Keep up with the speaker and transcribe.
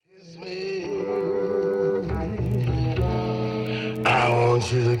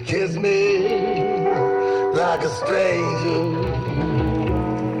want you to kiss me like a stranger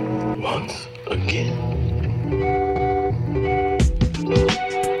once again.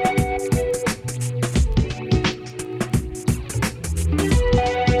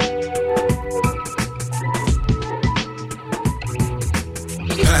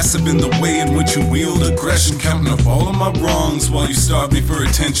 Passive in the way in which you wield aggression, counting up all of my wrongs while you starve me for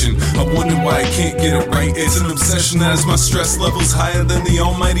attention. I wonder why I can't get it right. It's an obsession that has my stress levels higher than the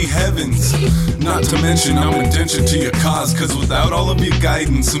almighty heavens. Not to mention I'm indentured to your cause, cause without all of your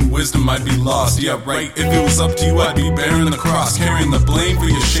guidance and wisdom I'd be lost. Yeah right, if it was up to you I'd be bearing the cross, carrying the blame for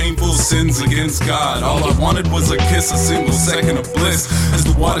your shameful sins against God. All I wanted was a kiss, a single second of bliss, as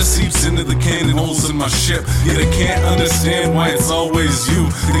the water seeps into the cannon holes in my ship. Yet I can't understand why it's always you.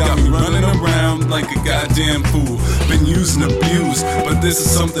 They got me running around like a goddamn fool. Been used and abused, but this is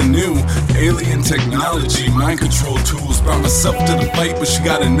something new. Alien technology, mind control tools. Brought myself to the fight, but she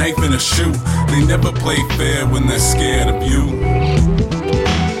got a knife in her shoe. They never play fair when they're scared of you.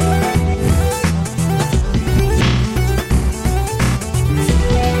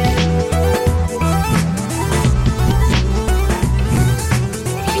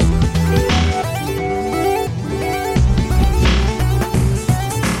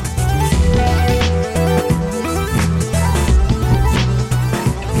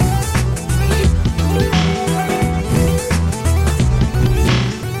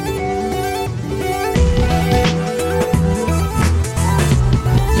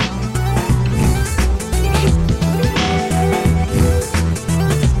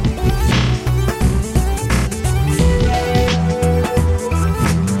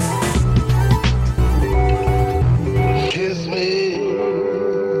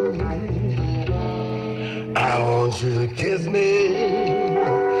 I want you to kiss me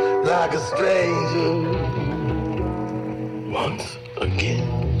like a stranger once again.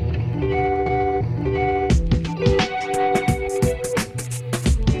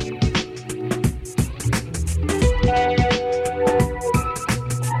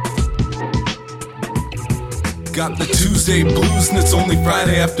 Got the Tuesday blues and it's only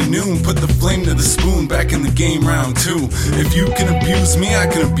Friday afternoon. Put the flame to the spoon, back in the game round two. If you can abuse me, I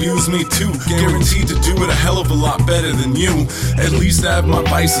can abuse me too. Guaranteed to do it a hell of a lot better than you. At least I have my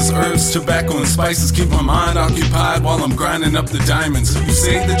vices, herbs, tobacco and spices. Keep my mind occupied while I'm grinding up the diamonds. You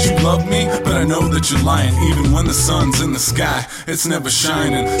say that you love me, but I know that you're lying. Even when the sun's in the sky, it's never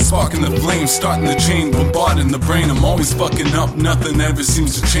shining. Sparking the flame, starting the chain, bombarding the brain. I'm always fucking up, nothing ever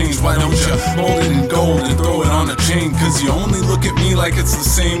seems to change. Why don't you hold it in gold and throw it on a chain? Cause you only look at me like it's the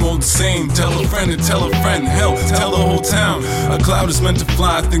same old same. Tell a friend and tell a friend, hell, tell the whole town. A cloud is meant to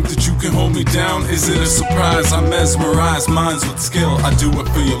fly, think that you can hold me down. Is it a surprise? I mesmerize minds with skill. I do it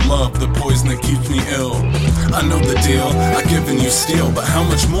for your love, the poison that keeps me ill. I know the deal, I've given you steel, but how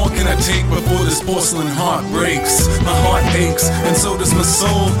much more can I take before this porcelain heart breaks? My heart aches, and so does my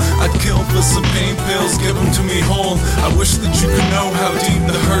soul. I'd kill for some pain pills, give them to me whole. I wish that you could know how deep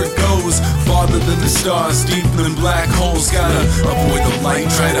the hurt goes. Farther than the stars, deeper than black holes. Gotta avoid the light,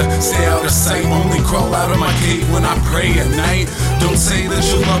 try to stay out of sight. Only crawl out of my cave when I pray at night. Don't say that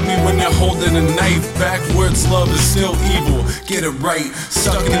you love me when you're holding a knife. Backwards love is still evil, get it right.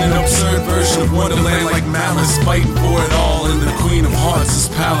 Stuck in an absurd version of Wonderland like Malice, fighting for it all in the Queen of Hearts'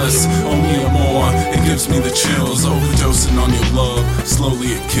 palace. Only a more, it gives me the chills. Overdosing on your love,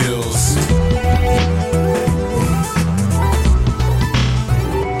 slowly it kills.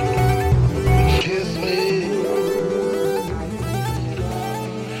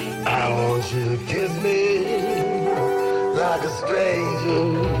 I want you to kiss me like a stranger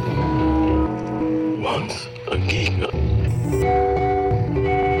once again.